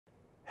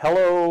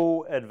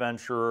Hello,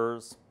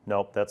 adventurers.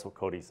 Nope, that's what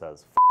Cody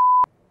says.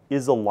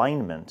 Is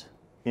alignment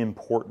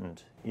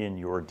important in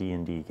your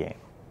D&D game?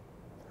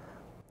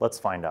 Let's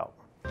find out.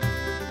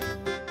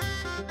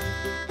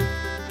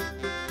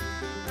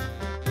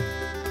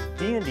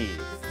 D&D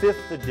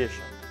 5th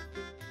edition.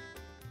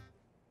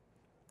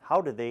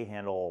 How do they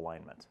handle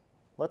alignment?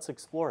 Let's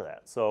explore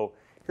that. So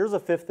here's a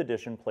 5th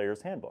edition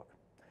player's handbook.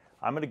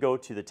 I'm going to go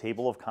to the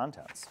table of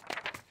contents.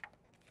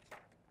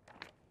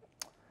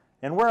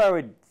 And where I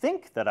would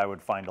think that I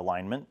would find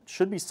alignment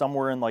should be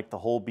somewhere in like the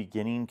whole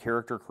beginning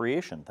character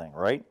creation thing,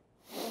 right?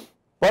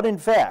 But in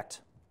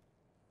fact,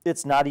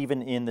 it's not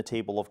even in the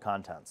table of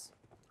contents.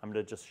 I'm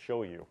going to just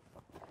show you.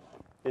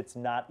 It's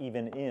not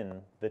even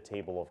in the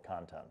table of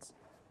contents.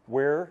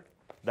 Where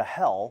the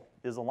hell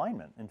is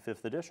alignment in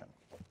 5th edition?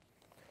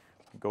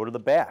 Go to the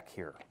back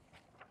here.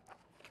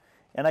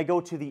 And I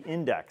go to the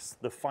index,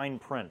 the fine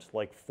print,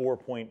 like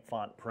 4-point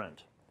font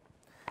print.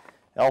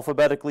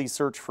 Alphabetically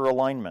search for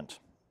alignment.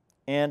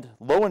 And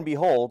lo and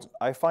behold,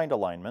 I find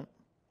alignment.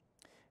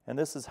 And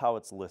this is how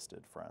it's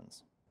listed,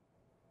 friends.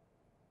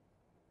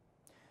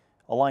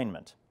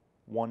 Alignment,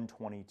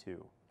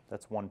 122.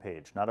 That's one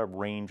page, not a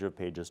range of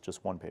pages,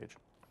 just one page.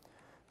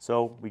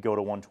 So we go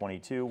to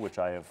 122, which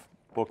I have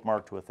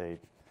bookmarked with a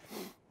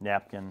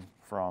napkin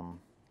from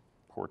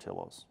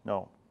Portillo's.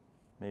 No,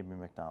 maybe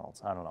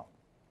McDonald's, I don't know.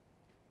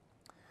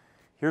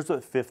 Here's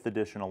what 5th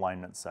edition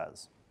alignment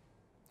says.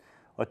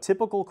 A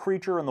typical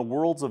creature in the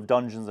worlds of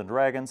Dungeons &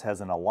 Dragons has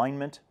an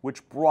alignment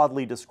which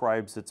broadly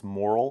describes its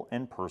moral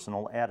and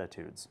personal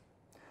attitudes.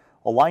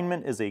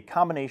 Alignment is a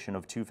combination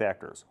of two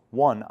factors.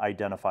 One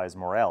identifies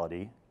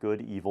morality,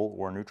 good, evil,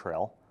 or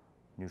neutral.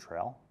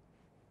 Neutral?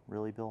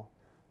 Really, Bill?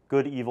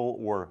 Good, evil,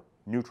 or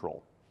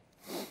neutral.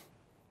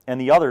 And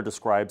the other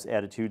describes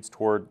attitudes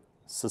toward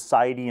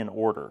society and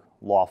order,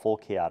 lawful,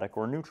 chaotic,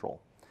 or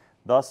neutral.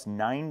 Thus,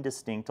 9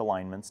 distinct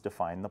alignments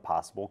define the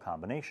possible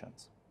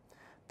combinations.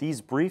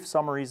 These brief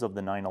summaries of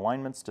the 9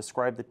 alignments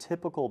describe the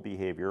typical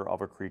behavior of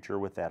a creature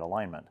with that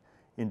alignment.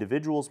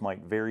 Individuals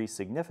might vary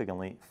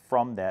significantly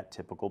from that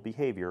typical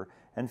behavior,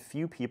 and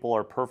few people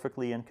are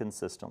perfectly and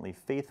consistently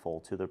faithful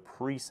to the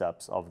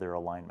precepts of their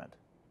alignment.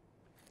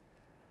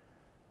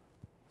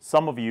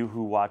 Some of you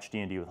who watch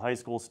D&D with high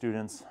school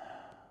students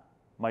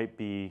might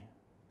be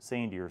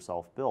saying to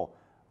yourself, Bill,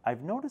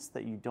 I've noticed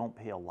that you don't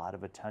pay a lot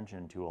of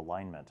attention to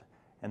alignment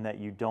and that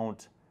you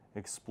don't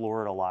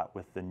explore it a lot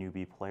with the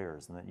newbie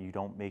players and that you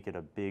don't make it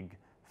a big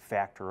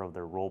factor of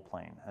their role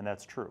playing. And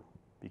that's true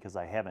because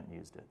I haven't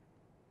used it.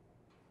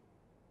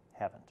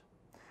 Haven't.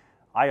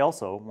 I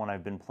also, when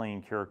I've been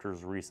playing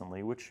characters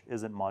recently, which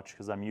isn't much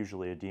because I'm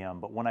usually a DM,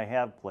 but when I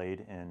have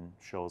played in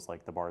shows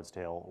like The Bard's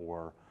Tale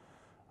or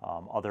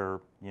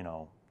other,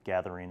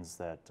 gatherings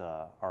that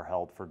are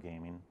held for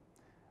gaming,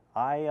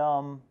 I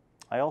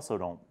also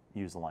don't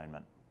use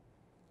alignment.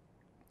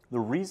 The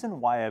reason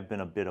why I've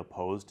been a bit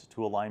opposed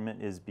to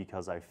alignment is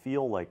because I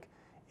feel like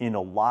in a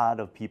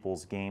lot of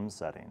people's game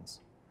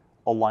settings,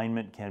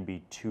 alignment can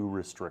be too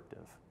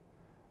restrictive.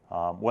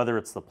 Whether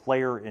it's the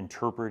player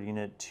interpreting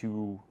it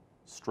too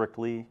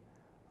strictly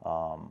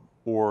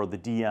or the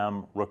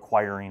DM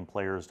requiring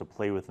players to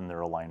play within their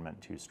alignment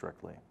too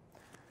strictly.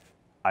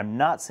 I'm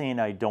not saying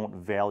I don't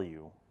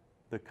value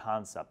the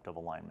concept of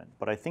alignment,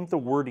 but I think the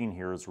wording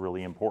here is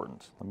really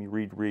important. Let me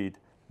read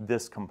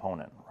this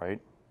component, right?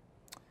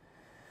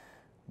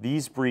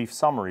 These brief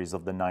summaries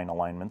of the 9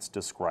 alignments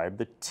describe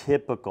the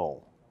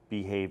typical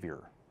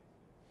behavior.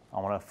 I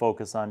want to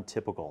focus on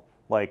typical.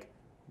 Like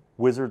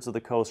Wizards of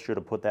the Coast should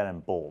have put that in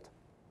bold.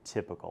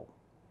 Typical.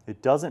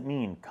 It doesn't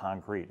mean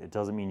concrete. It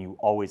doesn't mean you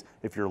always,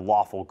 if you're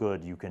lawful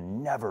good, you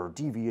can never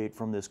deviate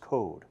from this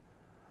code.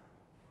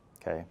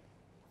 Okay?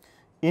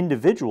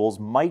 Individuals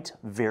might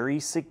vary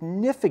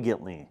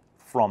significantly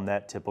from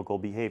that typical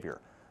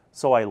behavior.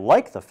 So I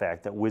like the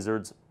fact that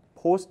Wizards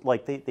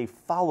they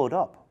followed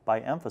up by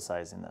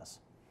emphasizing this.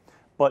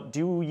 But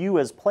do you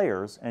as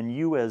players and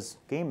you as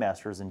game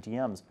masters and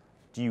DMs,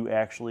 do you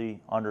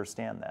actually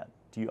understand that?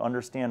 Do you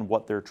understand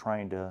what they're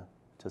trying to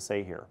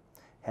say here?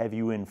 Have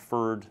you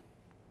inferred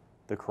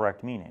the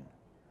correct meaning?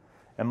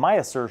 And my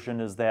assertion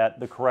is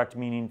that the correct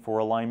meaning for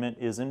alignment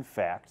is in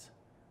fact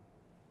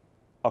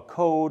a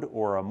code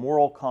or a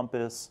moral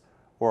compass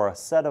or a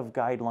set of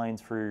guidelines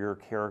for your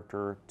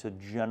character to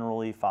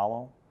generally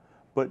follow,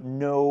 but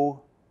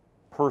no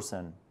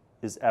person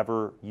is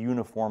ever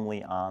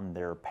uniformly on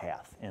their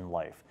path in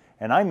life.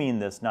 And I mean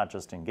this not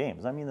just in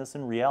games, I mean this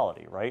in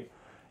reality, right?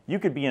 You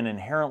could be an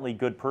inherently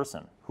good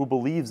person who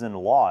believes in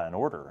law and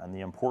order and the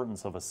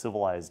importance of a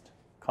civilized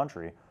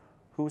country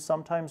who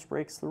sometimes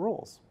breaks the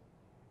rules.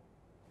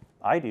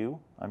 I do,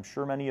 I'm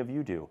sure many of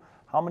you do.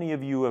 How many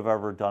of you have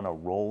ever done a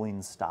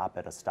rolling stop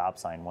at a stop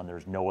sign when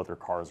there's no other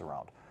cars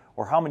around?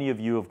 Or how many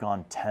of you have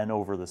gone 10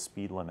 over the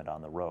speed limit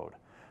on the road?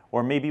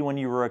 Or maybe when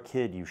you were a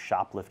kid, you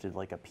shoplifted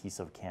like a piece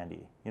of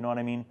candy. You know what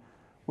I mean?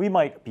 We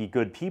might be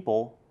good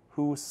people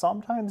who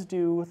sometimes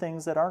do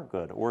things that aren't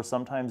good or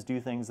sometimes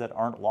do things that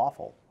aren't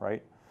lawful,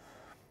 right?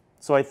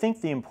 So I think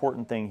the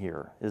important thing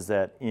here is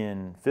that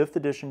in 5th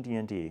edition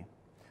D&D,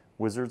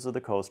 Wizards of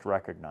the Coast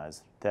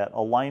recognize that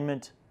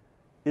alignment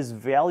is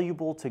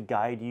valuable to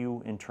guide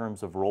you in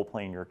terms of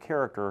role-playing your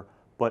character,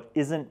 but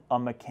isn't a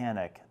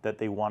mechanic that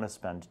they want to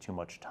spend too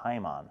much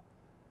time on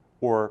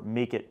or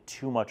make it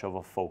too much of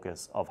a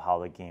focus of how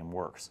the game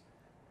works.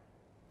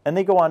 And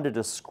they go on to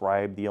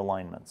describe the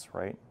alignments,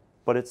 right?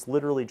 But it's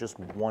literally just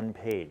one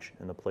page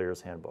in the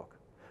player's handbook.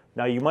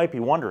 Now you might be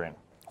wondering,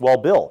 well,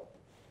 Bill,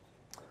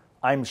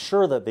 I'm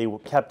sure that they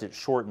kept it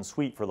short and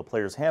sweet for the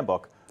player's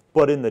handbook,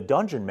 but in the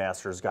Dungeon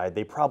Master's Guide,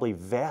 they probably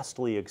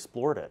vastly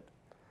explored it.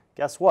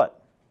 Guess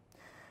what?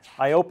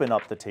 I open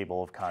up the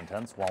table of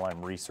contents while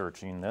I'm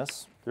researching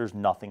this. There's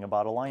nothing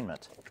about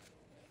alignment.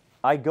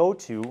 I go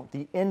to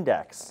the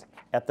index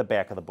at the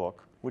back of the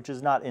book, which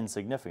is not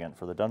insignificant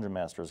for the Dungeon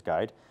Master's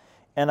Guide,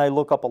 and I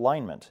look up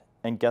alignment,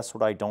 and guess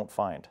what I don't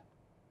find?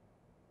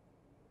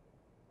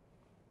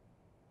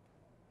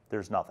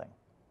 There's nothing.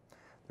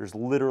 There's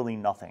literally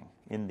nothing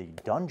in the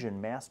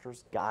Dungeon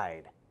Master's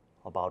Guide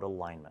about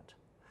alignment.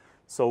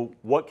 So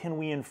what can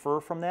we infer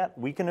from that?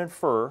 We can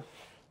infer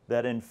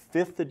that in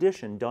 5th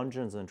edition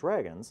Dungeons &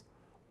 Dragons,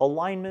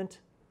 alignment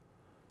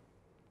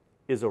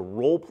is a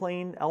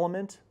role-playing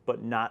element,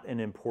 but not an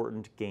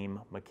important game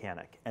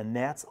mechanic. And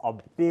that's a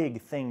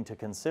big thing to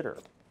consider.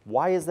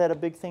 Why is that a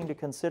big thing to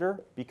consider?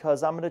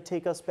 Because I'm going to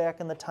take us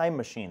back in the time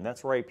machine.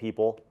 That's right,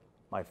 people,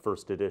 my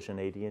 1st edition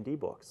AD&D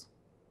books.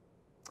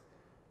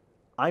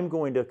 I'm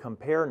going to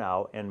compare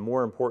now, and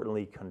more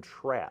importantly,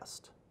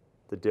 contrast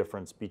the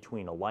difference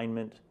between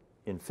alignment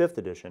in 5th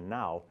edition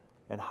now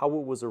and how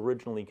it was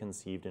originally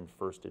conceived in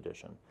 1st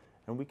edition.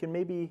 And we can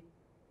maybe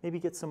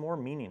get some more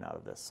meaning out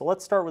of this. So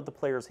let's start with the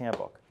player's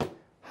handbook.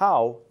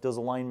 How does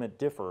alignment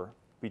differ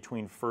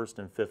between 1st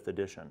and 5th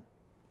edition?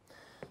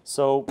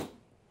 So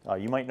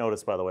you might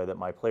notice, by the way, that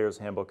my player's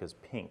handbook is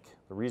pink.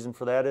 The reason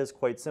for that is,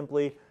 quite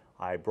simply,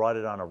 I brought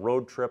it on a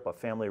road trip, a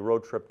family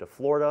road trip to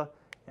Florida,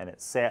 and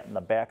it sat in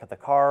the back of the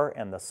car,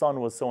 and the sun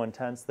was so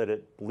intense that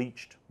it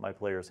bleached my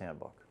player's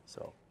handbook.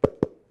 So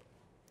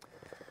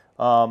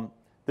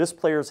this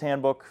player's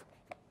handbook,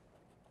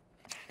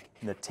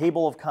 in the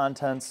table of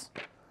contents,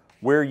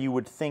 where you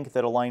would think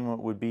that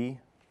alignment would be,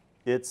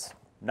 it's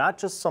not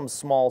just some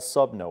small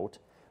subnote,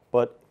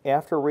 but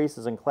after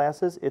races and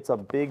classes, it's a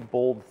big,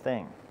 bold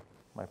thing.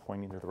 Am I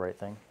pointing to the right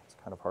thing? It's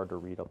kind of hard to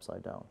read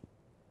upside down.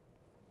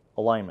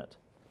 Alignment.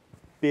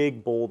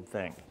 Big, bold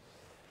thing.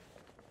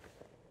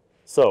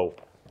 So,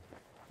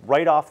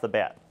 right off the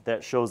bat,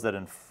 that shows that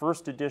in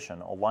 1st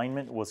edition,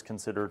 alignment was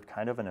considered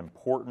kind of an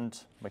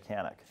important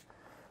mechanic.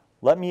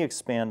 Let me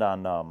expand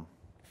on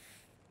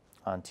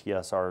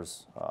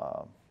TSR's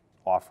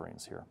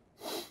offerings here.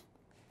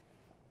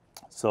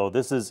 So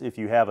this is, if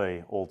you have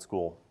a old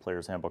school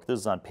player's handbook, this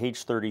is on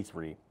page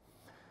 33.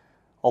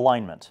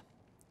 Alignment.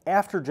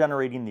 After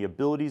generating the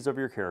abilities of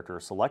your character,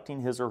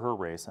 selecting his or her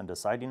race, and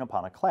deciding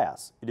upon a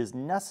class, it is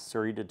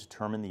necessary to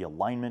determine the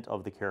alignment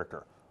of the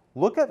character.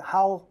 Look at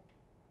how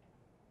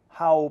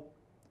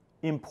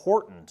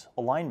important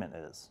alignment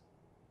is.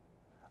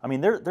 I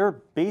mean,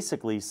 they're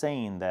basically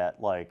saying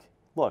that, like,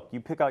 look, you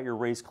pick out your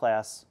race,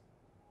 class,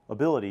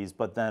 abilities,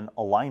 but then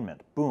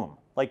alignment, boom.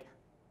 Like,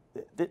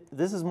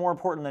 this is more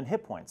important than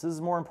hit points. This is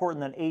more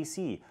important than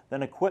AC,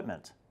 than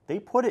equipment. They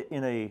put it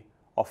in a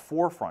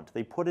forefront.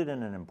 They put it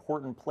in an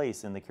important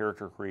place in the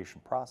character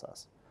creation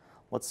process.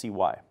 Let's see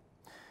why.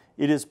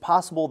 It is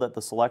possible that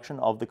the selection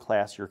of the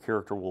class your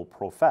character will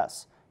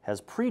profess has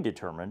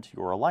predetermined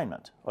your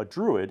alignment. A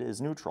druid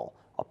is neutral.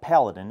 A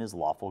paladin is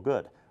lawful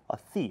good. A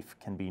thief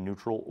can be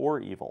neutral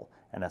or evil.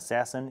 An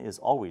assassin is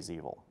always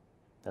evil.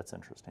 That's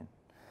interesting.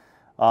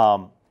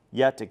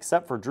 Yet,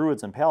 except for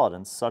druids and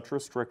paladins, such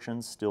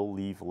restrictions still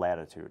leave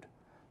latitude.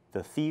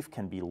 The thief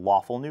can be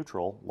lawful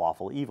neutral,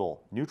 lawful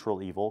evil,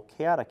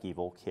 chaotic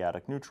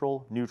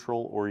neutral,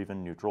 neutral, or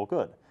even neutral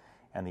good.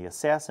 And the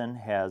assassin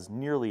has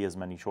nearly as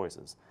many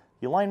choices.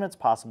 The alignments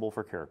possible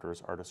for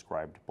characters are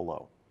described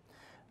below.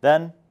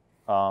 Then,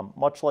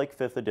 much like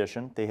 5th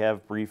edition, they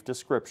have brief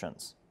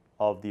descriptions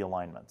of the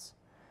alignments.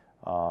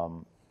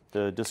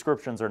 The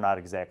descriptions are not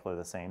exactly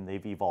the same.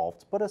 They've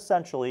evolved, but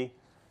essentially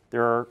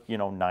there are,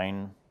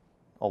 9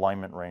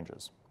 alignment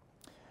ranges.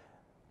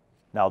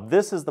 Now,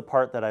 this is the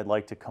part that I'd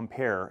like to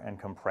compare and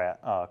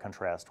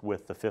contrast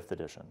with the 5th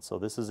edition. So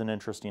this is an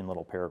interesting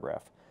little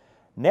paragraph.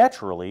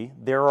 Naturally,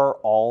 there are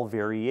all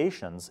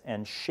variations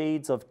and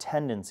shades of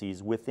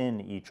tendencies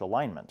within each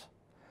alignment.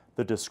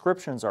 The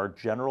descriptions are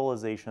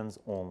generalizations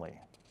only.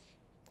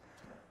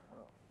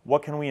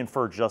 What can we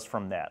infer just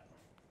from that?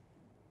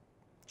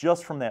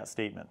 Just from that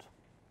statement?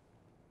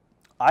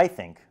 I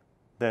think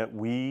that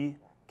we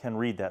can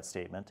read that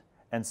statement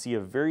and see a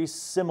very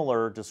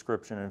similar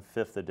description in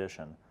 5th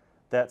edition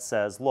that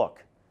says,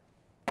 look,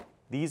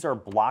 these are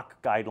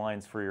block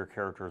guidelines for your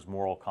character's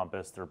moral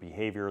compass, their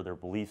behavior, their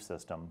belief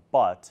system,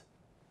 but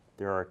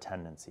there are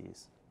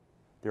tendencies.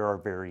 There are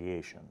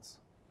variations.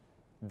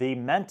 They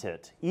meant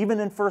it, even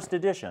in 1st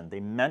edition,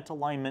 they meant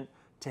alignment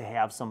to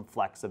have some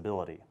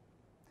flexibility.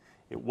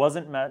 It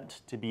wasn't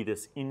meant to be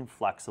this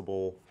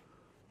inflexible,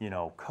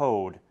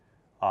 code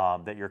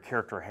that your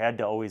character had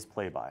to always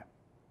play by.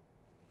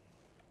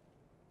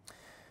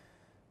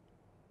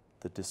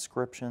 The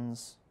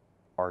descriptions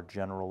are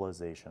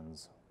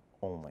generalizations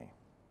only.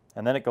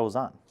 And then it goes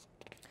on.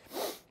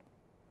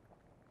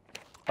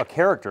 A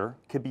character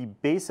could be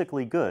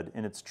basically good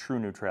in its true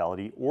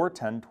neutrality or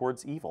tend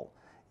towards evil.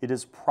 It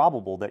is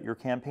probable that your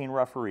campaign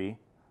referee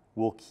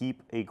will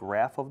keep a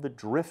graph of the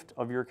drift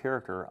of your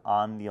character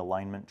on the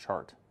alignment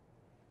chart.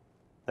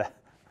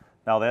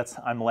 Now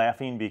I'm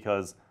laughing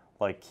because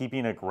like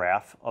keeping a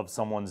graph of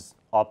someone's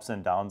ups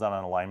and downs on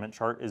an alignment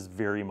chart is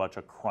very much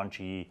a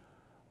crunchy,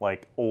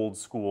 like old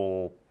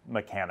school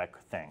mechanic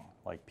thing.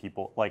 Like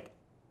people, like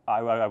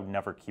I would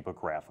never keep a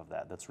graph of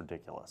that. That's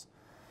ridiculous.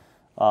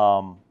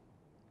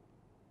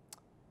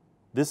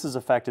 This is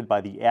affected by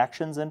the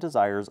actions and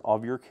desires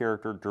of your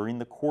character during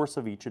the course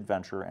of each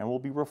adventure and will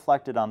be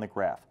reflected on the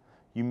graph.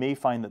 You may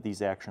find that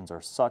these actions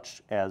are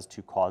such as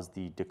to cause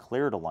the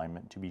declared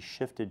alignment to be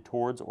shifted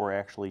towards or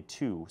actually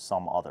to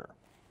some other.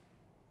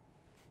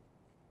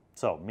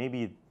 So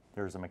maybe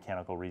there's a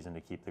mechanical reason to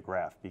keep the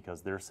graph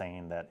because they're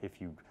saying that if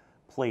you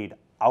played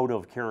out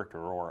of character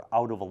or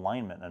out of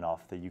alignment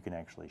enough that you can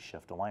actually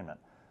shift alignment.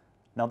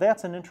 Now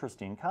that's an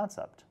interesting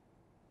concept.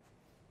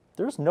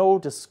 There's no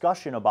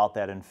discussion about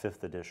that in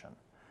 5th edition.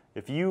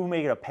 If you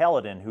make a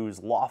paladin who's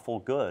lawful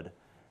good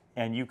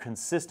and you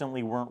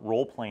consistently weren't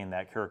role-playing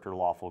that character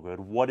lawful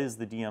good, what is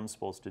the DM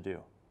supposed to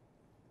do?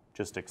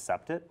 Just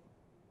accept it?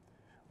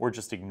 Or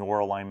just ignore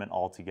alignment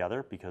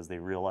altogether because they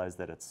realize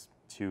that it's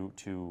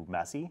too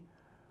messy?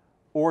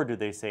 Or do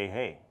they say,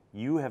 hey,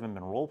 you haven't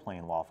been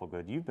role-playing lawful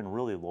good, you've been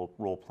really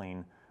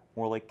role-playing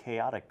more like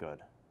chaotic good.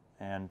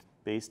 And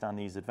based on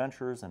these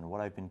adventures and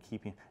what I've been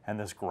keeping, and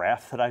this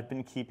graph that I've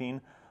been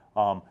keeping,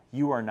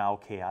 you are now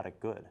chaotic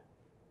good.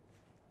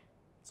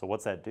 So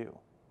what's that do?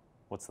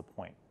 What's the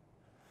point?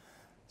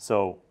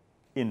 So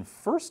in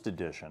 1st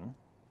edition,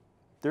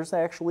 there's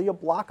actually a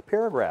block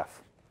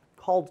paragraph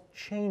called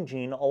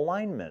Changing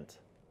Alignment.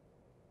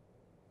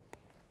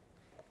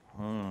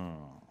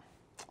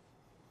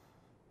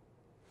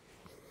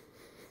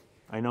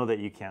 I know that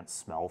you can't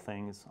smell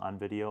things on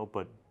video,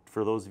 but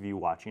for those of you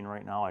watching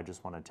right now, I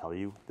just want to tell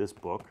you, this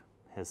book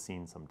has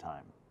seen some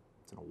time.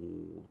 It's an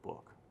old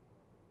book.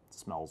 It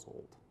smells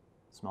old.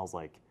 It smells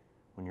like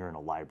when you're in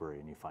a library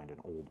and you find an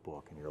old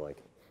book and you're like,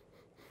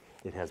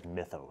 it has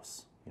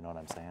mythos. You know what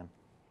I'm saying?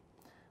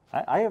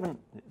 I haven't,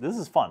 this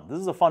is fun. This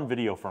is a fun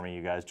video for me,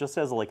 you guys. Just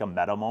as like a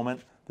meta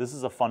moment, this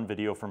is a fun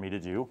video for me to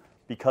do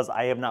because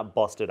I have not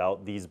busted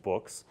out these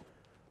books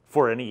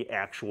for any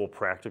actual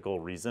practical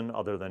reason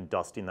other than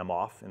dusting them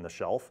off in the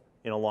shelf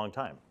in a long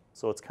time.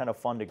 So it's kind of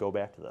fun to go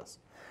back to this.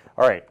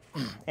 All right,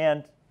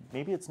 and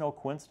maybe it's no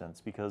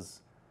coincidence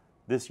because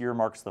this year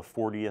marks the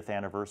 40th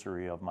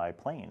anniversary of my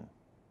playing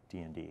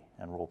D&D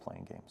and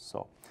role-playing games.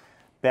 So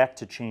back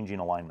to changing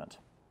alignment.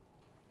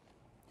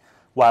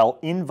 While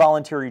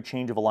involuntary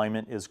change of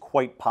alignment is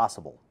quite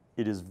possible,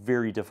 it is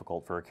very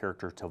difficult for a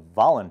character to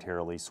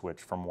voluntarily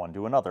switch from one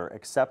to another,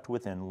 except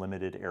within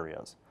limited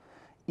areas.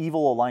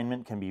 Evil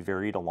alignment can be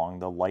varied along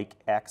the like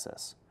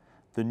axis.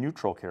 The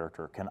neutral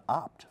character can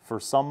opt for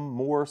some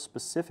more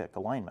specific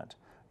alignment.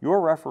 Your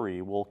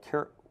referee will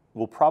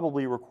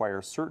probably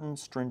require certain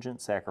stringent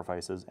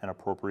sacrifices and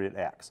appropriate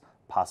acts,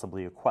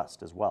 possibly a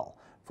quest as well,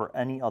 for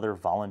any other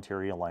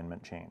voluntary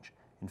alignment change.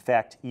 In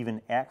fact,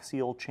 even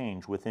axial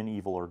change within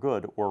evil or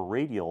good, or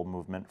radial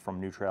movement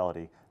from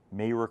neutrality,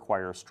 may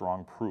require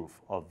strong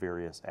proof of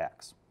various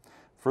acts.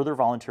 Further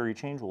voluntary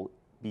change will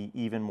be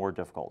even more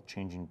difficult.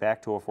 Changing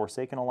back to a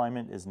Forsaken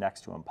alignment is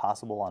next to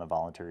impossible on a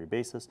voluntary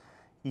basis.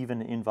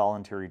 Even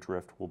involuntary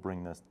drift will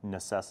bring the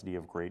necessity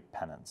of great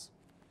penance.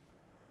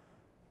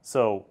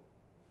 So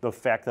the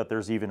fact that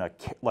there's even a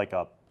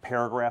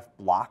paragraph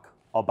block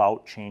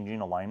about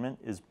changing alignment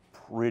is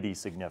pretty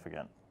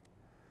significant.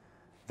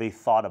 They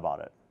thought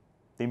about it.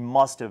 They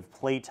must have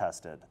play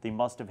tested. They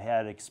must have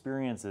had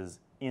experiences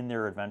in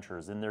their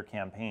adventures, in their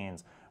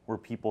campaigns, where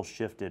people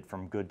shifted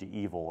from good to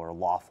evil or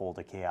lawful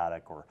to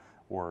chaotic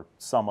or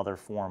some other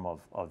form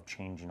of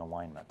changing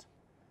alignment.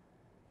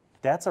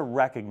 That's a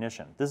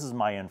recognition. This is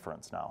my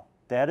inference now.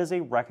 That is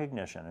a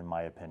recognition, in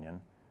my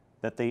opinion,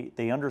 that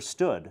they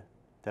understood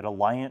that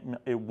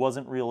it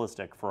wasn't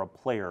realistic for a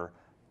player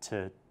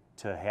to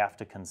have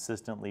to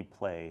consistently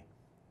play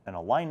an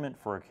alignment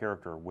for a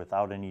character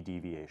without any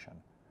deviation.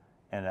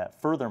 And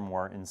that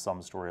furthermore, in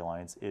some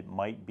storylines, it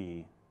might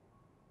be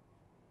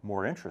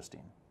more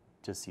interesting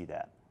to see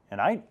that. And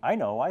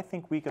I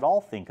think we could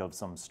all think of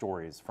some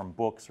stories from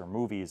books or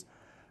movies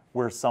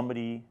where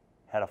somebody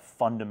had a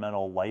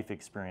fundamental life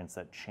experience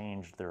that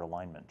changed their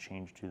alignment,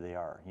 changed who they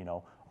are. You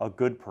know, a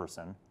good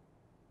person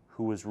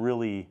who was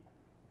really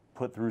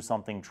put through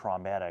something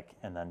traumatic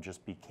and then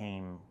just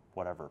became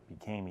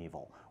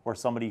evil. Or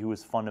somebody who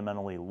was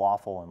fundamentally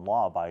lawful and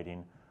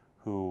law-abiding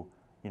who,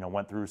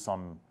 went through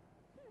some,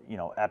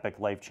 epic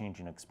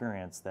life-changing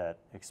experience that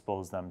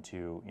exposed them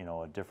to,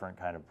 a different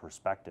kind of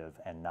perspective,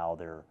 and now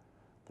they're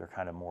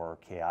kind of more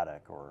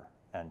chaotic or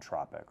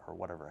entropic or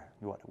whatever,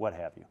 what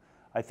have you.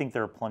 I think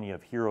there are plenty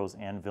of heroes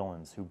and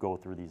villains who go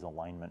through these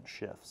alignment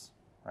shifts,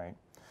 right?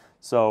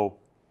 So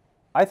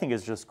I think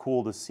it's just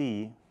cool to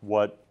see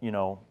what,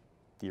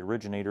 the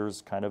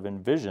originators kind of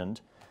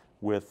envisioned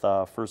with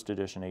first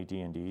edition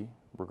AD&D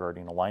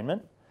regarding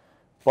alignment,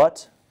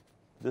 but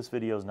this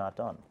video is not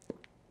done.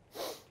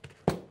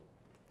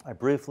 I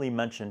briefly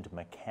mentioned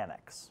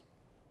mechanics.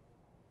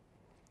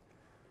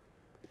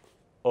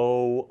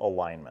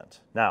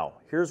 Alignment. Now,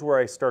 here's where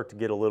I start to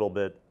get a little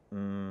bit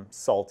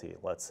salty,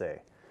 let's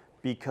say,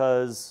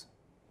 because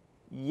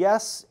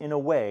yes, in a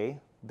way,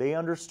 they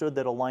understood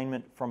that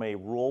alignment from a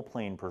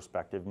role-playing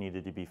perspective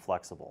needed to be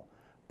flexible.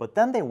 But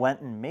then they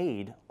went and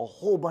made a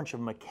whole bunch of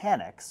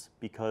mechanics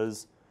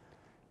because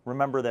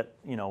remember that,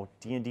 you know,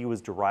 D&D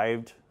was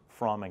derived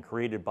from and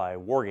created by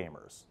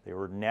wargamers. They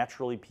were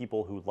naturally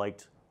people who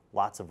liked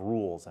lots of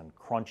rules and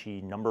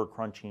crunchy, number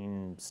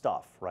crunching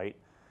stuff, right?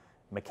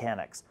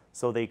 Mechanics.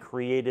 So they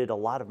created a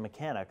lot of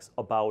mechanics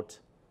about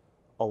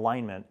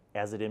alignment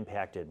as it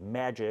impacted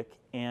magic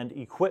and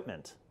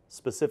equipment,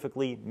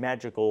 specifically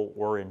magical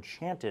or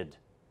enchanted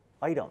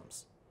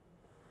items.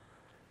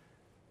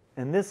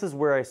 And this is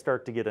where I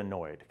start to get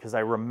annoyed, because I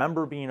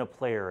remember being a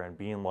player and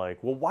being like,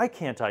 well, why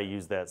can't I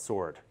use that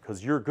sword?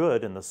 Because you're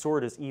good and the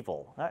sword is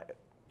evil.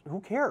 Who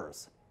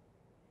cares?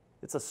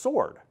 It's a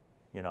sword,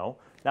 you know?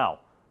 Now,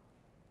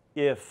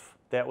 if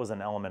that was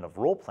an element of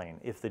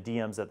role-playing, if the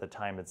DMs at the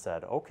time had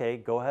said, okay,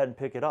 go ahead and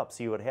pick it up,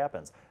 see what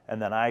happens,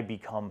 and then I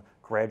become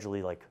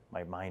gradually like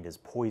my mind is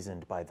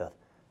poisoned by the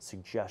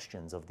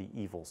suggestions of the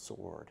evil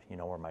sword, you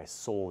know, or my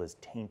soul is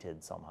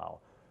tainted somehow.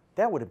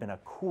 That would have been a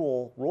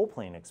cool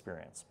role-playing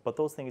experience, but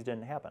those things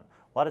didn't happen.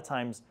 A lot of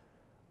times,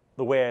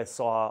 the way I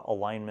saw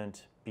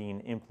alignment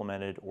being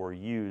implemented or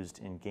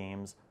used in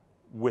games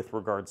with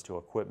regards to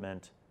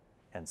equipment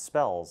and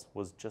spells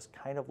was just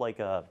kind of like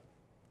a,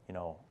 you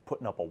know,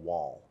 putting up a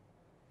wall.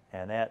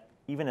 And that,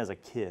 even as a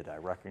kid, I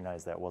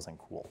recognized that wasn't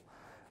cool.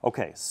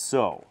 Okay,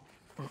 so,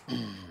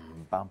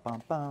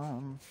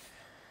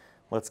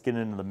 let's get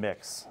into the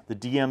mix. The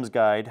DM's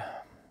Guide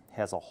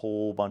has a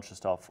whole bunch of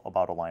stuff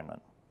about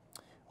alignment.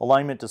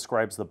 Alignment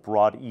describes the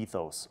broad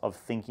ethos of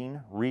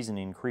thinking,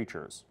 reasoning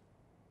creatures.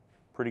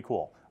 Pretty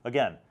cool.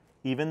 Again,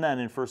 even then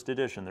in first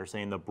edition, they're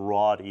saying the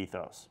broad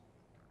ethos.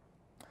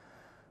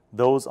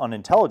 Those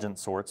unintelligent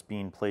sorts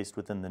being placed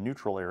within the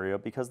neutral area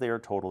because they are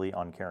totally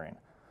uncaring.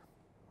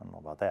 I don't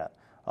know about that.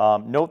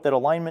 Note that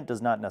alignment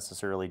does not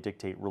necessarily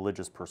dictate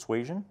religious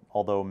persuasion,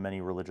 although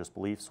many religious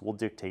beliefs will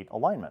dictate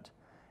alignment.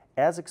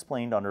 As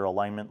explained under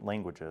alignment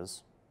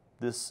languages,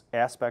 this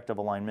aspect of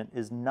alignment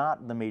is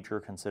not the major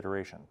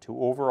consideration. The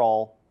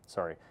overall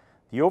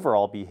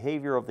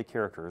behavior of the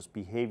characters,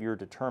 behavior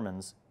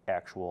determines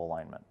actual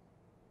alignment.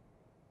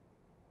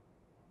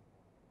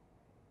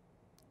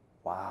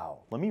 Wow,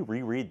 let me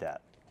reread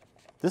that.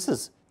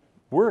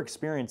 We're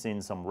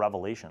experiencing some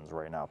revelations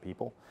right now,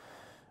 people.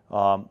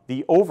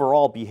 The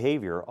overall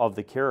behavior of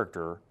the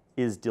character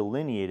is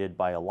delineated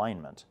by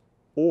alignment,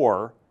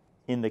 or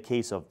in the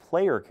case of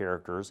player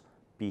characters,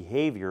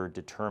 behavior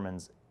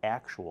determines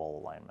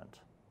actual alignment.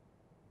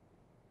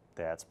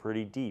 That's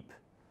pretty deep,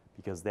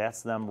 because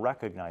that's them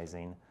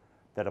recognizing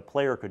that a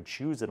player could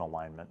choose an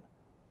alignment,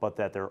 but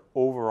that their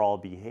overall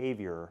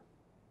behavior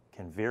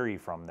can vary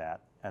from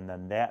that, and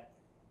then that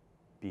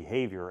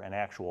behavior and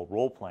actual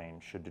role-playing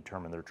should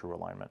determine their true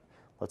alignment.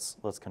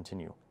 Let's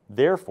continue.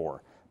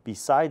 Therefore,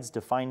 besides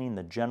defining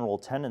the general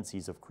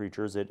tendencies of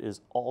creatures,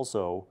 it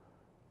also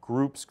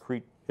groups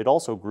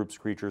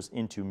creatures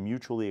into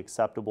mutually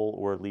acceptable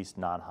or at least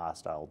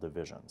non-hostile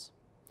divisions.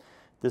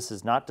 This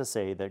is not to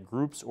say that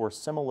groups or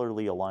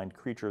similarly aligned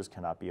creatures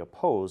cannot be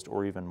opposed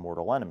or even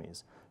mortal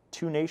enemies.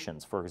 Two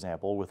nations, for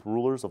example, with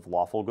rulers of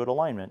lawful good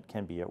alignment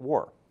can be at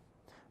war.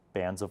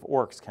 Bands of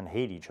orcs can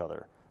hate each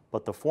other,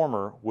 but the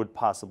former would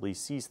possibly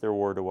cease their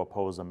war to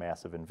oppose a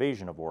massive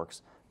invasion of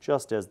orcs,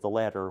 just as the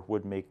latter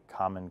would make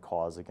common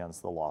cause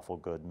against the lawful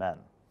good men.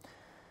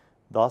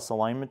 Thus,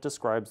 alignment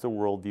describes the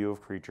worldview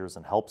of creatures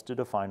and helps to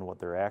define what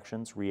their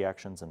actions,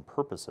 reactions, and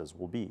purposes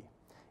will be.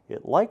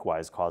 It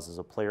likewise causes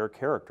a player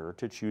character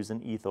to choose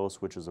an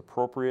ethos which is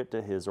appropriate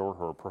to his or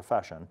her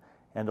profession,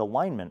 and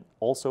alignment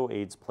also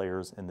aids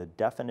players in the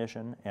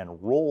definition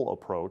and role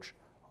approach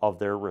of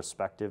their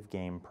respective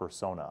game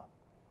persona.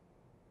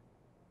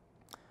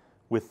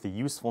 With the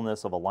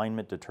usefulness of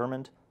alignment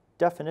determined,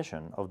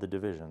 definition of the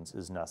divisions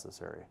is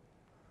necessary.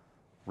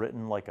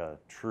 Written like a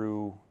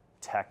true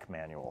tech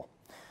manual.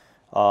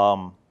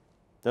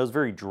 That was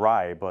very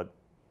dry, but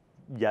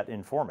yet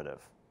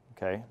informative,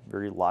 okay?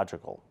 Very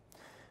logical.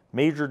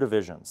 Major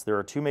divisions. There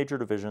are two major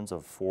divisions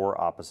of four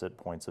opposite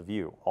points of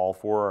view. All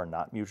four are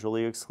not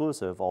mutually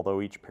exclusive,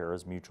 although each pair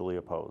is mutually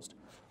opposed.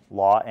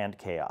 Law and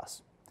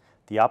chaos.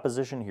 The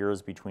opposition here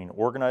is between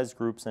organized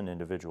groups and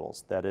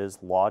individuals. That is,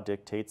 law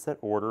dictates that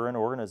order and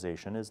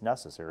organization is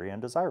necessary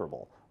and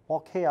desirable,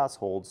 while chaos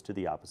holds to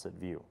the opposite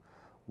view.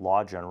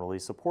 Law generally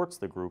supports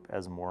the group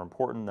as more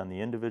important than the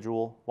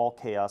individual, while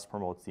chaos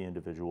promotes the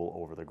individual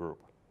over the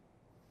group.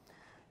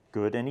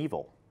 Good and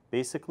evil.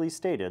 Basically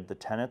stated, the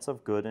tenets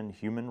of good and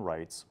human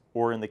rights,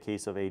 or in the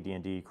case of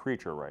AD&D,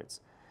 creature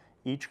rights.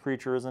 Each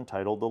creature is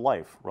entitled to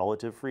life,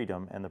 relative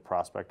freedom, and the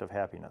prospect of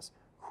happiness.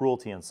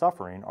 Cruelty and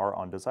suffering are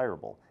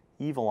undesirable.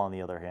 Evil, on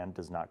the other hand,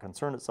 does not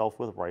concern itself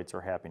with rights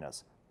or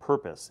happiness.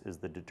 Purpose is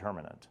the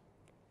determinant.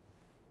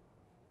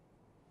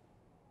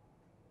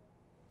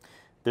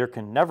 There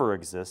can never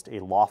exist a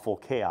lawful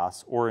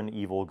chaos or an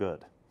evil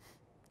good.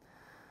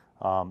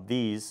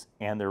 These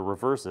and their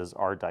reverses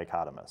are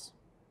dichotomous.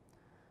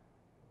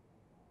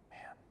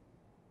 Man.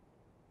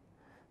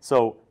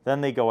 So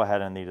then they go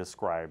ahead and they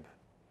describe,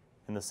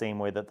 in the same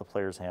way that the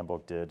Player's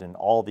Handbook did in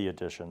all the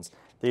editions,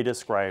 they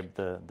describe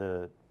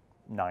the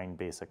 9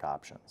 basic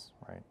options,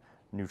 right?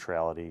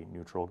 Neutrality,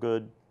 neutral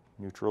good,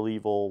 neutral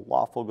evil,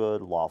 lawful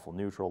good, lawful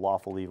neutral,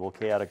 lawful evil,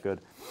 chaotic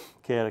good,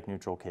 chaotic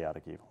neutral,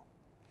 chaotic evil.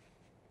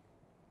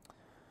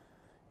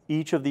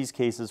 Each of these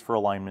cases for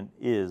alignment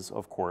is,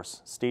 of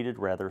course, stated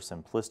rather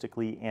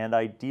simplistically, and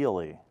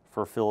ideally,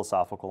 for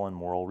philosophical and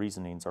moral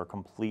reasonings, are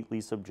completely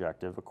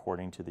subjective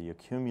according to the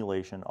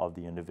accumulation of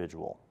the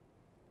individual.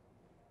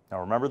 Now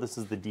remember, this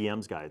is the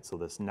DM's guide, so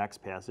this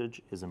next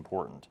passage is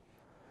important.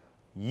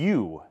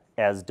 You,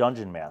 as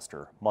Dungeon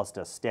Master, must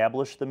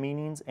establish the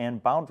meanings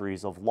and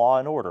boundaries of law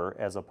and order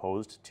as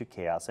opposed to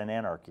chaos and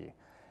anarchy,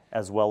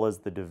 as well as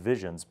the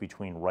divisions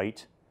between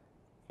right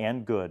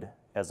and good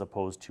as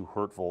opposed to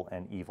hurtful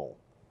and evil.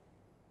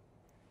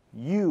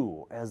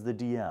 You as the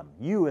DM,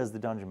 you as the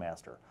Dungeon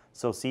Master.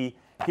 So see,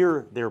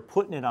 here they're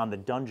putting it on the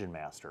Dungeon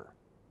Master.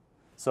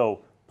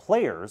 So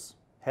players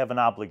have an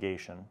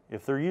obligation,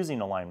 if they're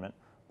using alignment,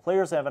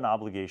 players have an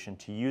obligation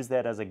to use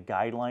that as a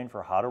guideline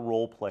for how to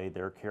role play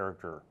their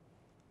character,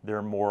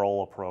 their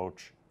moral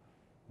approach,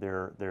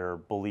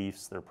 their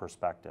beliefs, their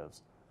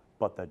perspectives.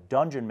 But the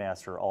Dungeon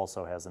Master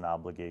also has an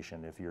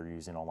obligation, if you're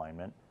using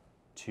alignment,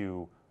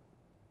 to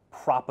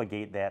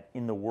propagate that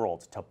in the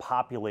world, to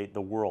populate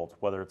the world,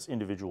 whether it's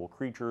individual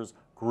creatures,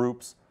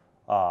 groups,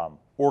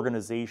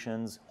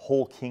 organizations,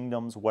 whole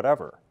kingdoms,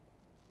 whatever,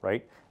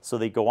 right? So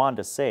they go on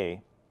to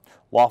say,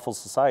 lawful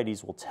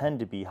societies will tend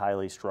to be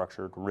highly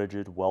structured,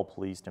 rigid,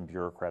 well-policed, and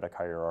bureaucratic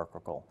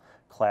hierarchical.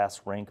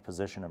 Class, rank,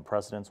 position, and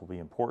precedence will be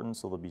important,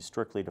 so they'll be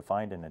strictly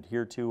defined and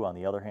adhered to. On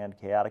the other hand,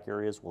 chaotic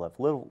areas will have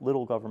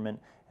little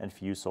government and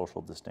few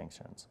social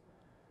distinctions.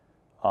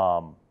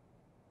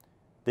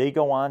 They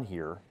go on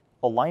here.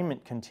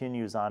 Alignment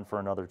continues on for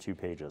another 2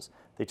 pages.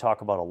 They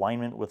talk about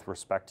alignment with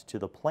respect to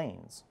the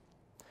planes.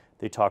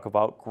 They talk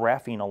about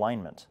graphing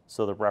alignment.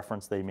 So the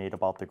reference they made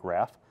about the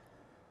graph.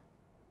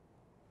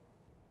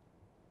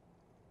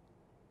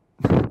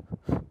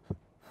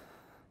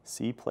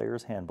 See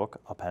Player's Handbook,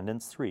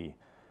 Appendix 3,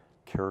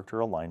 Character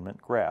Alignment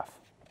Graph.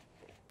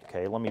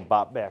 Okay, let me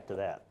bop back to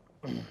that.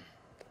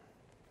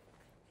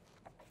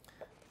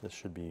 This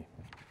should be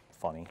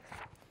funny.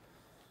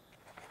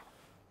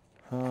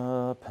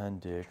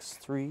 Appendix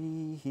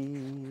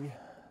 3,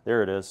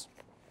 there it is.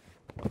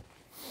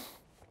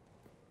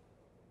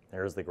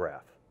 There's the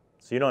graph.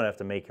 So you don't have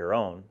to make your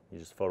own. You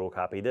just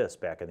photocopy this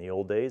back in the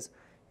old days,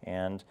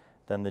 and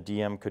then the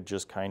DM could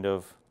just kind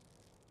of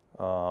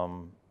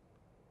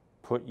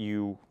put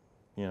you,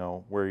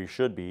 where you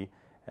should be,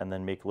 and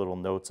then make little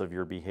notes of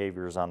your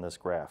behaviors on this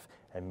graph.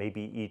 And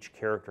maybe each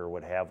character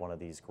would have one of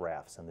these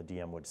graphs, and the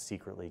DM would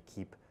secretly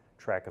keep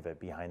track of it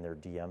behind their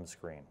DM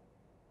screen.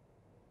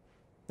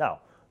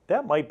 Now,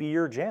 that might be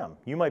your jam.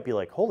 You might be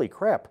like, holy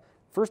crap,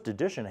 first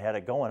edition had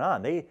it going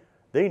on.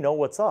 They know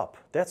what's up.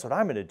 That's what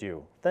I'm going to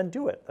do. Then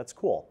do it. That's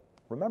cool.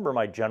 Remember,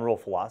 my general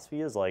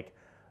philosophy is like,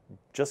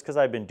 just because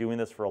I've been doing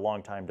this for a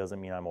long time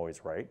doesn't mean I'm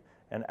always right.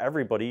 And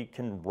everybody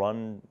can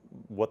run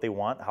what they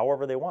want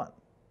however they want.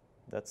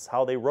 That's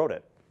how they wrote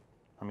it.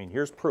 I mean,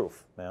 here's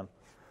proof, man.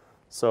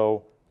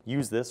 So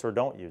use this or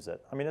don't use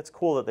it. I mean, it's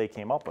cool that they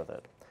came up with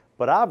it.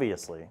 But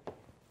obviously,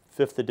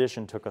 5th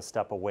edition took a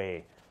step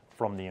away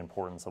from the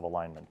importance of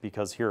alignment,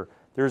 because here,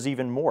 there's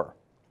even more.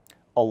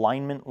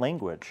 Alignment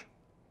language.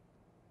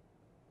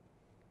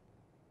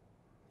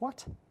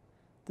 What?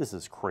 This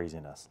is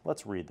craziness.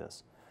 Let's read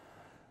this.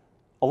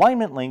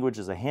 Alignment language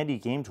is a handy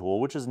game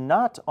tool which is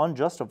not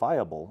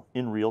unjustifiable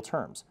in real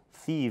terms.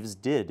 Thieves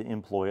did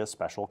employ a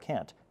special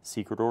cant.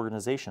 Secret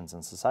organizations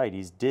and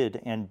societies did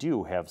and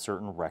do have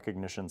certain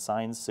recognition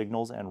signs,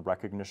 signals, and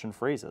recognition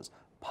phrases,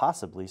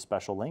 possibly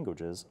special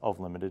languages of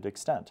limited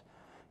extent.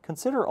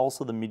 Consider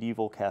also the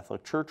medieval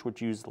Catholic Church,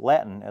 which used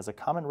Latin as a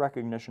common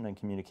recognition and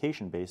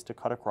communication base to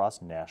cut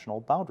across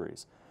national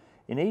boundaries.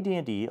 In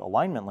AD&D,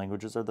 alignment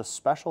languages are the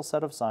special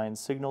set of signs,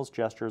 signals,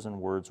 gestures,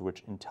 and words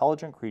which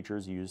intelligent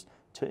creatures use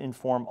to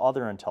inform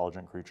other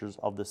intelligent creatures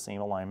of the same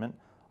alignment,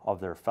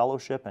 of their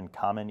fellowship and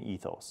common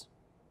ethos.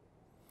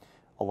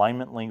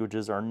 Alignment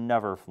languages are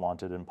never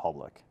flaunted in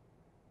public.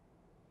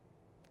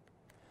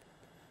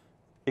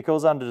 It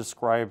goes on to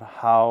describe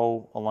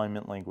how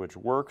alignment language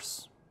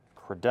works,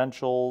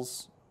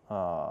 credentials,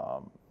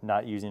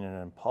 not using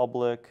it in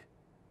public,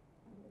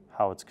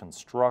 how it's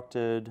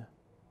constructed.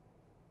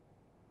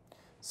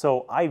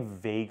 So I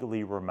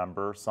vaguely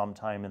remember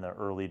sometime in the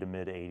early to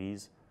mid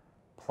 80s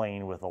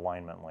playing with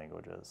alignment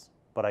languages,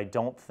 but I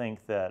don't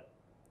think that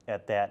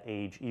at that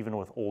age, even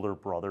with older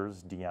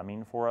brothers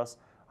DMing for us,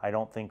 I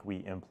don't think we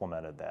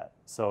implemented that.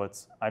 So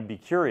I'd be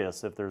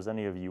curious if there's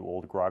any of you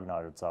old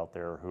grognards out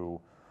there who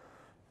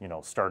you know,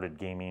 started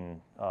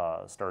gaming,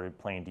 started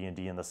playing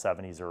D&D in the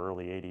 70s or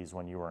early 80s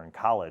when you were in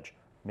college,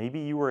 maybe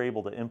you were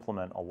able to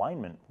implement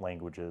alignment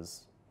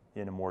languages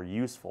in a more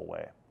useful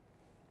way.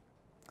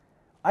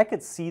 I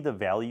could see the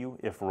value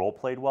if role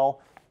played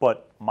well,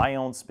 but my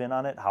own spin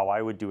on it, how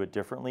I would do it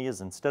differently,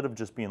 is instead of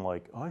just being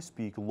like, I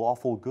speak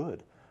lawful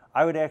good,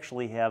 I would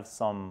actually have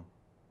some,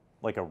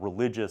 like a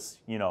religious,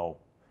 you know,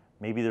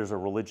 maybe there's a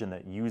religion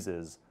that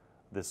uses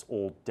this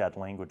old dead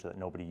language that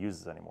nobody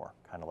uses anymore,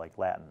 kind of like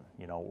Latin,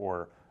 you know,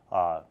 or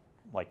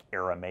like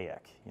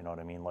Aramaic, you know what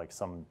I mean? Like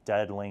some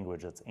dead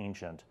language that's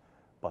ancient,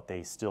 but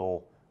they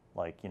still,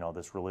 like, you know,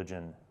 this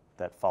religion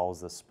that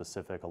follows this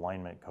specific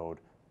alignment code,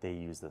 they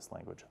use this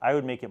language. I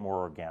would make it more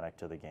organic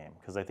to the game,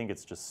 because I think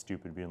it's just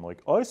stupid being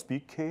like, I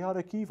speak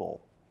chaotic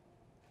evil.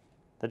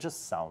 That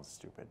just sounds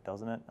stupid,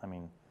 doesn't it? I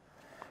mean,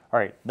 all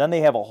right, then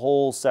they have a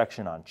whole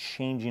section on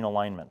changing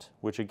alignment,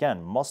 which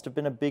again, must have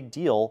been a big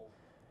deal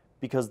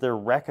because they're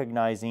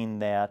recognizing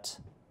that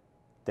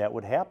that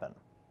would happen.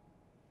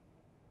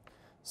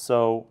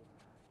 So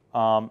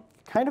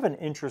kind of an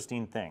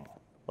interesting thing.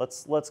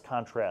 Let's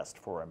contrast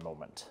for a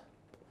moment.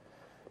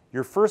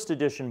 Your first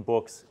edition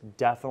books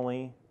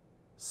definitely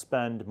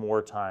spend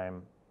more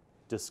time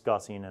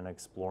discussing and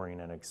exploring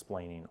and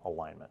explaining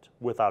alignment,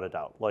 without a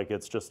doubt. Like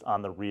it's just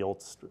on the real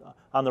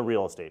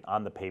estate,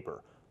 on the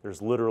paper.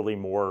 There's literally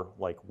more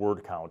like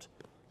word count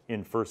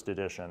in first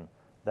edition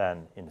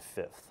than in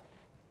fifth.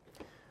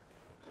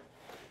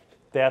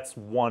 That's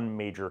one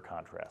major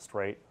contrast,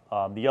 right?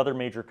 The other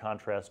major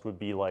contrast would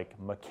be like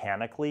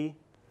mechanically,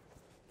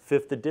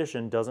 fifth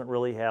edition doesn't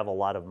really have a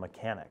lot of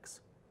mechanics.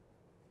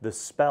 The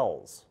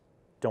spells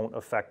don't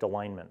affect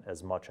alignment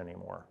as much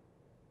anymore.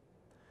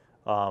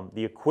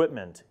 The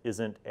equipment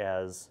isn't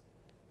as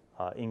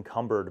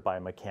encumbered by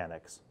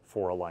mechanics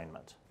for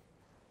alignment,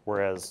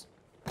 whereas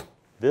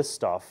this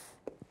stuff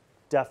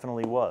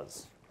definitely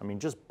was. I mean,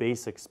 just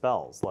basic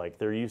spells. Like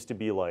there used to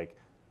be like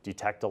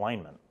detect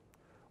alignment,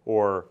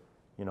 or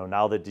you know,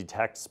 now the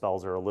detect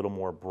spells are a little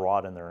more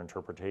broad in their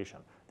interpretation.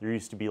 There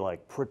used to be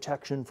like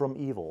protection from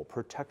evil,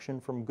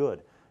 protection from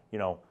good, you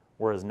know,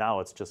 whereas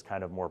now it's just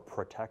kind of more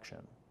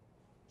protection.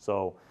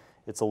 So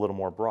it's a little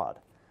more broad.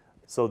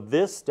 So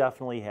this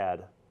definitely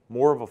had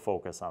more of a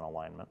focus on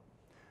alignment,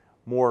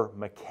 more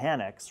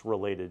mechanics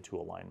related to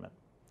alignment,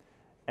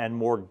 and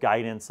more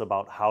guidance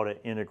about how to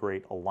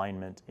integrate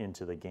alignment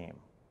into the game.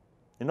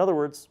 In other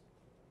words,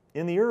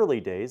 in the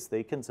early days,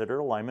 they considered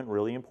alignment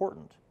really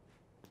important,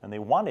 and they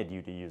wanted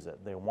you to use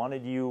it. They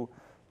wanted you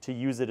to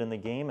use it in the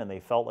game, and they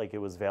felt like it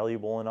was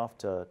valuable enough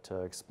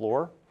to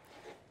explore.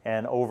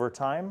 And over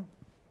time,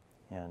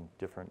 and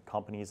different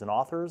companies and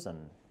authors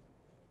and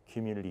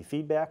community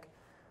feedback,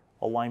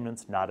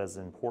 alignment's not as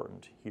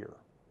important here.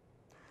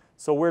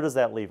 So where does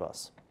that leave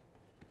us?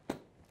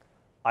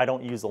 I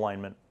don't use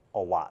alignment a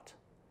lot,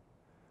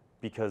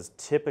 because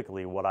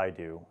typically what I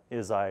do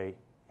is I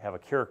have a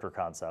character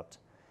concept,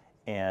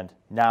 and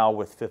now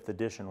with 5th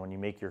edition, when you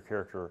make your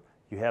character,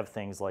 you have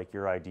things like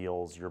your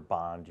ideals, your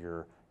bond,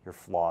 your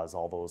flaws,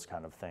 all those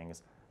kind of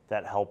things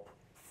that help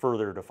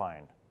further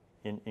define,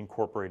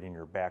 incorporating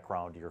your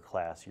background, your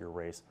class, your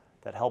race,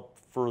 that help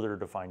further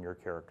define your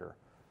character.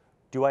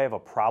 Do I have a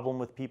problem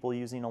with people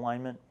using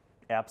alignment?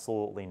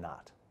 Absolutely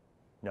not.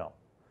 No.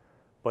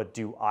 But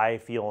do I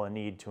feel a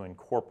need to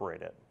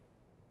incorporate it?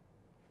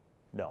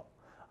 No.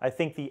 I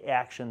think the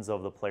actions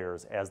of the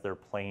players as they're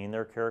playing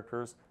their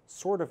characters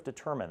sort of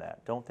determine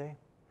that, don't they?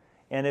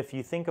 And if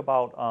you think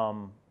about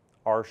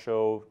our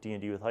show,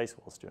 D&D with high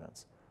school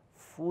students,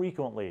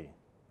 frequently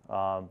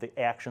the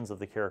actions of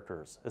the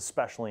characters,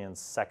 especially in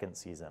 2nd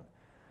season,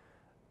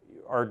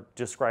 are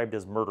described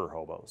as murder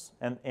hobos.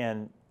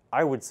 And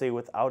I would say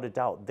without a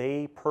doubt,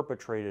 they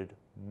perpetrated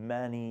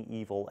many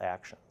evil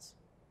actions.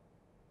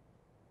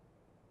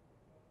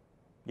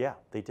 Yeah,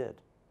 they did,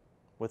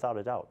 without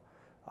a doubt.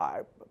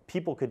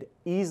 People could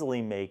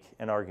easily make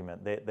an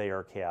argument that they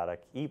are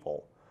chaotic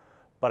evil,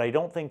 but I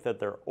don't think that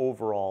their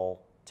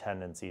overall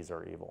tendencies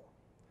are evil.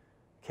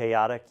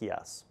 Chaotic,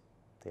 yes.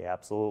 They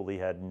absolutely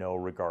had no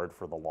regard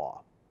for the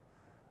law.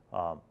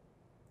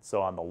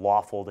 So on the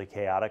lawful to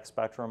chaotic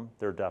spectrum,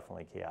 they're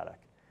definitely chaotic.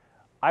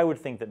 I would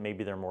think that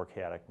maybe they're more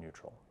chaotic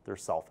neutral. They're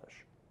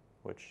selfish,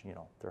 which, you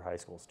know, they're high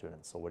school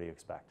students, so what do you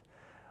expect?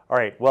 All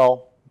right,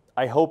 well,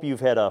 I hope you've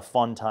had a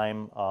fun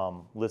time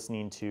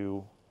listening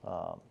to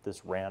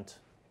this rant,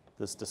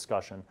 this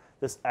discussion,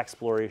 this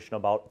exploration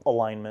about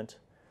alignment.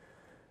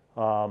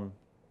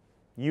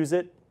 Use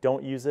it,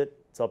 don't use it,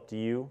 it's up to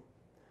you.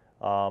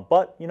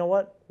 But you know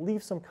what?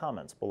 Leave some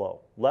comments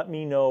below. Let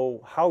me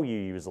know how you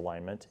use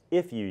alignment,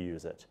 if you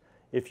use it.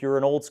 If you're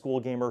an old school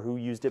gamer who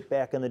used it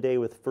back in the day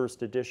with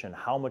 1st edition,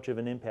 how much of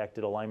an impact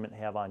did alignment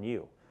have on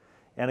you?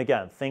 And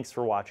again, thanks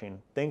for watching.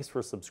 Thanks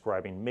for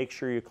subscribing. Make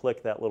sure you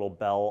click that little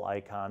bell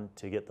icon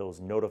to get those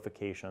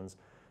notifications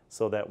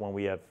so that when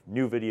we have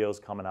new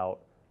videos coming out,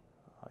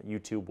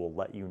 YouTube will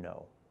let you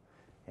know.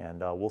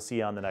 And we'll see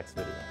you on the next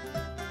video.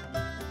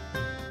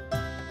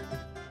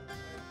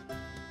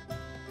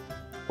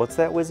 What's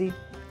that, Wizzy?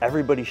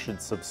 Everybody should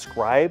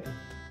subscribe?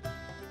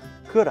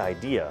 Good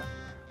idea.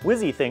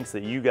 Wizzy thinks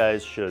that you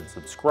guys should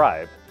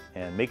subscribe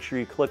and make sure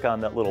you click on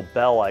that little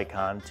bell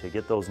icon to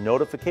get those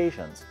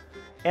notifications,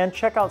 and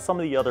check out some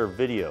of the other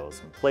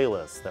videos and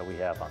playlists that we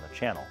have on the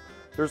channel.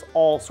 There's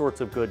all sorts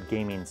of good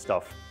gaming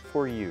stuff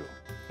for you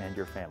and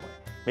your family.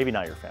 Maybe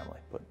not your family,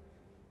 but